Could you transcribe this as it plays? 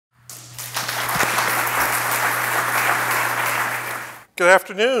Good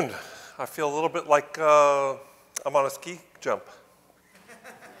afternoon. I feel a little bit like I'm on a ski jump.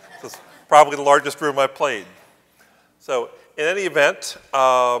 This is probably the largest room I've played. So in any event,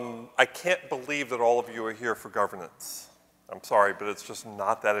 I can't believe that all of you are here for governance. I'm sorry, but it's just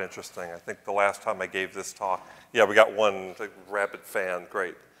not that interesting. I think the last time I gave this talk, yeah, we got one rabid fan,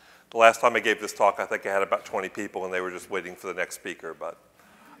 great. The last time I gave this talk, I think I had about 20 people and they were just waiting for the next speaker, but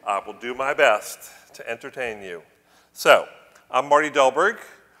I will do my best to entertain you. So, I'm Marty Dulberg.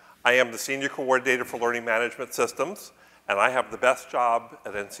 I am the Senior Coordinator for Learning Management Systems, and I have the best job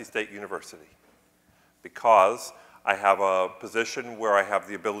at NC State University because I have a position where I have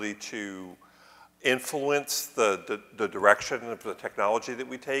the ability to influence the direction of the technology that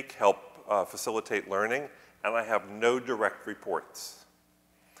we take, help facilitate learning, and I have no direct reports.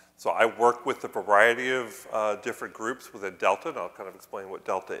 So I work with a variety of different groups within Delta, and I'll kind of explain what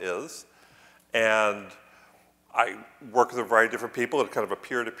Delta is. And I work with a variety of different people at kind of a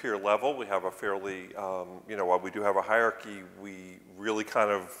peer-to-peer level. We have a fairly, while we do have a hierarchy, we really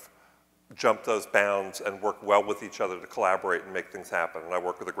kind of jump those bounds and work well with each other to collaborate and make things happen. And I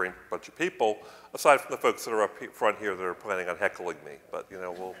work with a great bunch of people, aside from the folks that are up front here that are planning on heckling me. But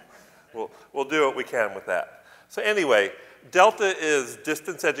we'll do what we can with that. So anyway, Delta is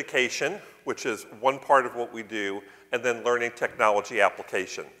distance education, which is one part of what we do, and then learning technology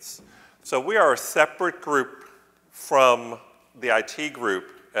applications. So we are a separate group from the IT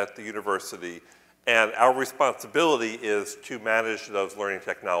group at the university, and our responsibility is to manage those learning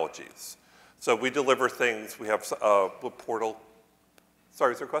technologies. So we deliver things, we have a portal.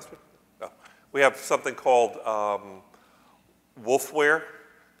 Sorry, is there a question? No. We have something called Wolfware,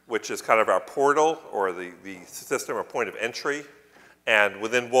 which is kind of our portal or the system or point of entry. And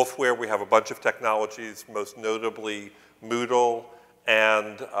within Wolfware, we have a bunch of technologies, most notably Moodle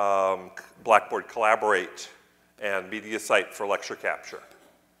and Blackboard Collaborate and MediaSite for lecture capture.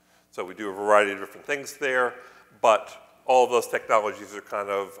 So we do a variety of different things there, but all of those technologies are kind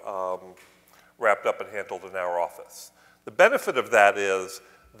of wrapped up and handled in our office. The benefit of that is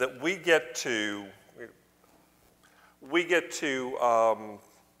that we get to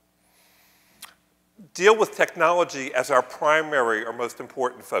deal with technology as our primary or most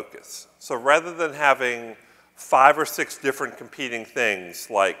important focus. So rather than having 5 or 6 different competing things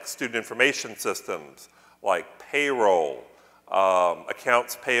like student information systems, like payroll,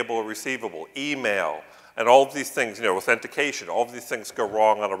 accounts payable or receivable, email, and all of these things, authentication, all of these things go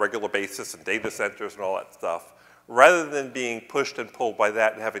wrong on a regular basis in data centers and all that stuff. Rather than being pushed and pulled by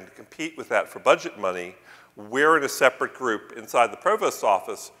that and having to compete with that for budget money, we're in a separate group inside the provost's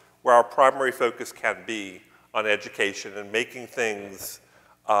office where our primary focus can be on education and making things,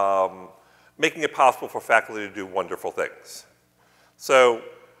 making it possible for faculty to do wonderful things. So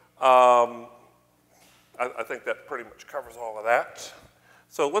I think that pretty much covers all of that.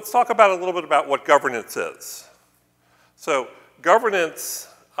 So let's talk about a little bit about what governance is. So governance,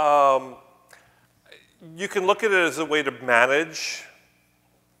 you can look at it as a way to manage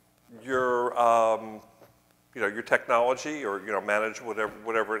your, your technology or manage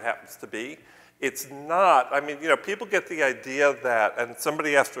whatever it happens to be. It's not, people get the idea that, and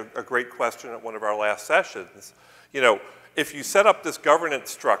somebody asked a great question at one of our last sessions, if you set up this governance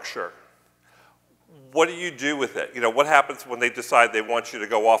structure, what do you do with it? What happens when they decide they want you to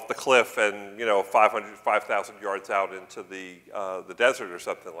go off the cliff and 5,000 yards out into the desert or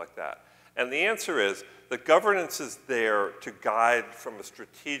something like that? And the answer is that governance is there to guide from a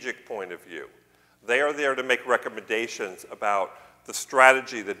strategic point of view. They are there to make recommendations about the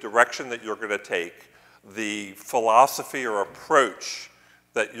strategy, the direction that you're going to take, the philosophy or approach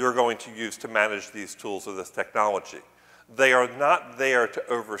that you're going to use to manage these tools or this technology. They are not there to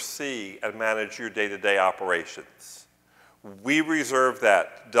oversee and manage your day-to-day operations. We reserve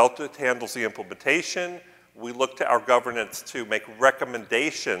that. Delta handles the implementation. We look to our governance to make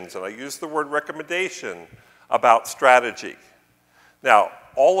recommendations, and I use the word recommendation, about strategy. Now,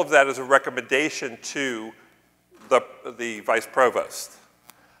 all of that is a recommendation to the vice provost.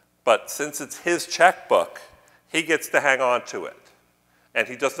 But since it's his checkbook, he gets to hang on to it. And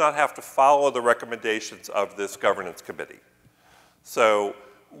he does not have to follow the recommendations of this governance committee. So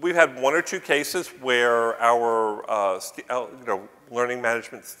we've had 1 or 2 cases where our learning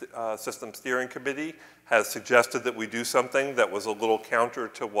management system steering committee has suggested that we do something that was a little counter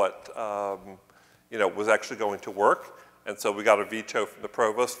to what was actually going to work. And so we got a veto from the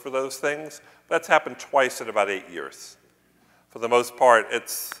provost for those things. That's happened twice in about 8 years. For the most part,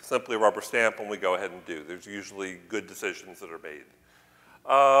 it's simply a rubber stamp and we go ahead and do. There's usually good decisions that are made.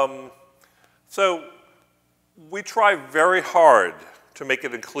 So we try very hard to make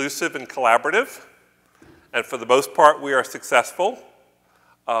it inclusive and collaborative. And for the most part, we are successful.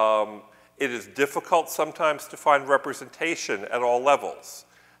 It is difficult sometimes to find representation at all levels.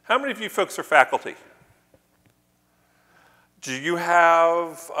 How many of you folks are faculty? Do you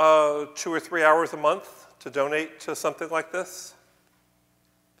have 2 or 3 hours a month to donate to something like this?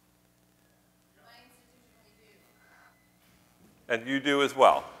 My institution we do. And you do as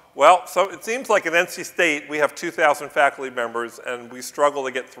well. Well, so it seems like at NC State we have 2,000 faculty members and we struggle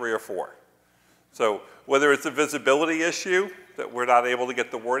to get 3 or 4. So whether it's a visibility issue, that we're not able to get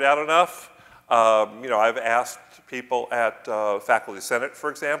the word out enough, I've asked people at Faculty Senate, for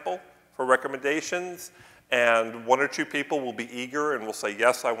example, for recommendations, and 1 or 2 people will be eager and will say,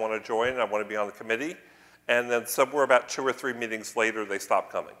 yes, I want to join, I want to be on the committee, and then somewhere about 2 or 3 meetings later, they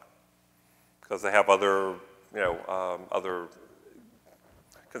stop coming because they have other, other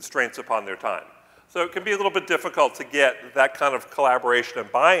constraints upon their time. So it can be a little bit difficult to get that kind of collaboration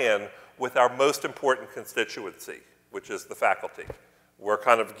and buy-in with our most important constituency, which is the faculty. We're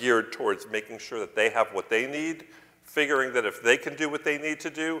kind of geared towards making sure that they have what they need, figuring that if they can do what they need to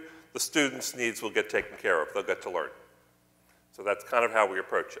do, the students' needs will get taken care of. They'll get to learn. So that's kind of how we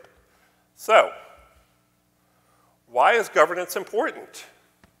approach it. So, why is governance important?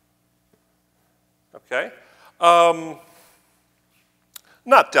 Okay.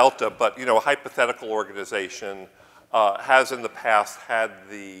 Not Delta, but a hypothetical organization has in the past had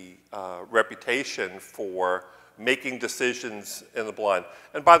the reputation for making decisions in the blind.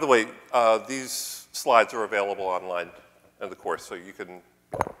 And by the way, these slides are available online in the course, so you can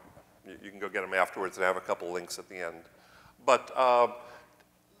go get them afterwards, and I have a couple links at the end. But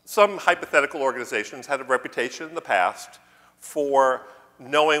some hypothetical organizations had a reputation in the past for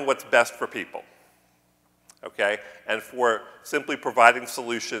knowing what's best for people, okay? And for simply providing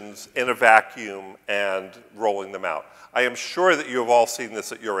solutions in a vacuum and rolling them out. I am sure that you have all seen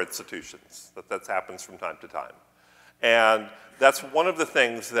this at your institutions, that happens from time to time. And that's one of the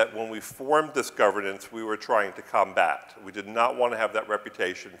things that when we formed this governance, we were trying to combat. We did not want to have that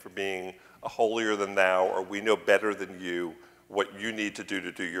reputation for being a holier than thou, or we know better than you what you need to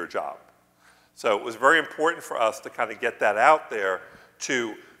do your job. So it was very important for us to kind of get that out there,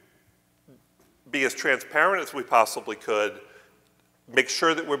 to be as transparent as we possibly could, make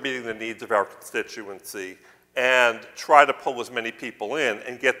sure that we're meeting the needs of our constituency, and try to pull as many people in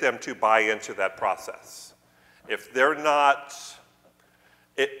and get them to buy into that process. If they're not,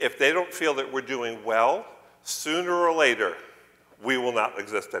 if they don't feel that we're doing well, sooner or later, we will not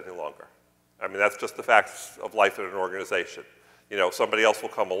exist any longer. I mean, that's just the facts of life in an organization. Somebody else will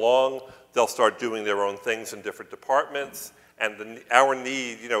come along, they'll start doing their own things in different departments, and our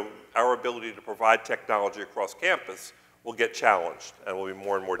need, our ability to provide technology across campus will get challenged and will be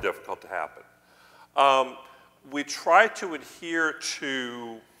more and more difficult to happen. We try to adhere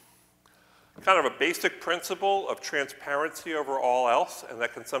to kind of a basic principle of transparency over all else, and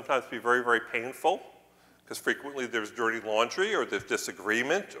that can sometimes be very, very painful, because frequently there's dirty laundry, or there's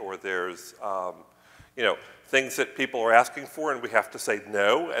disagreement, or there's things that people are asking for, and we have to say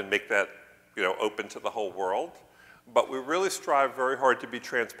no and make that open to the whole world. But we really strive very hard to be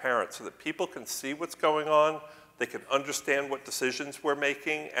transparent so that people can see what's going on, they can understand what decisions we're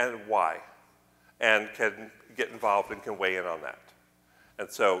making and why, and can get involved and can weigh in on that. And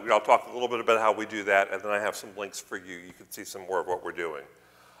so I'll talk a little bit about how we do that, and then I have some links for you. You can see some more of what we're doing.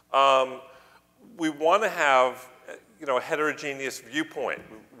 We want to have a heterogeneous viewpoint.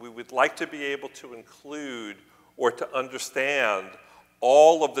 We would like to be able to include or to understand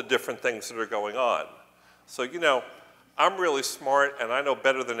all of the different things that are going on. So, I'm really smart, and I know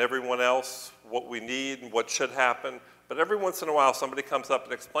better than everyone else what we need and what should happen, but every once in a while somebody comes up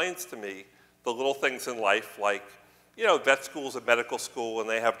and explains to me the little things in life, like, vet school's a medical school and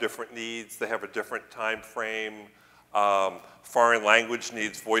they have different needs, they have a different time frame, foreign language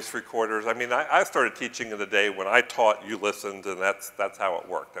needs voice recorders. I mean, I started teaching in the day when I taught, you listened, and that's how it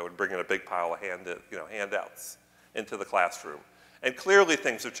worked. I would bring in a big pile of handouts into the classroom. And clearly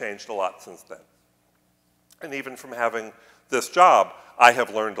things have changed a lot since then. And even from having this job, I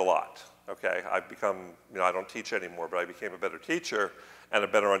have learned a lot, okay? I've become, I don't teach anymore, but I became a better teacher and a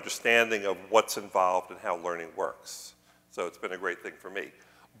better understanding of what's involved and how learning works. So it's been a great thing for me.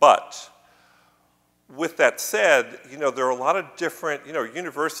 But with that said, there are a lot of different,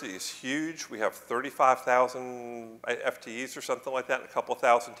 university is huge. We have 35,000 FTEs or something like that, and a couple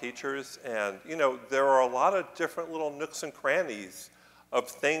thousand teachers. And, there are a lot of different little nooks and crannies of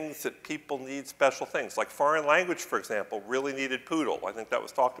things that people need special things. Like foreign language, for example, really needed Moodle. I think that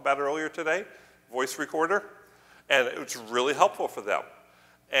was talked about earlier today, voice recorder. And it was really helpful for them.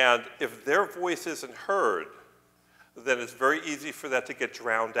 And if their voice isn't heard, then it's very easy for that to get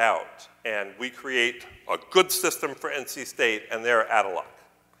drowned out. And we create a good system for NC State, and they're out of luck.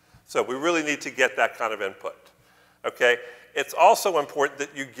 So we really need to get that kind of input, okay? It's also important that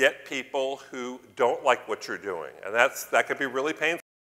you get people who don't like what you're doing, and that can be really painful.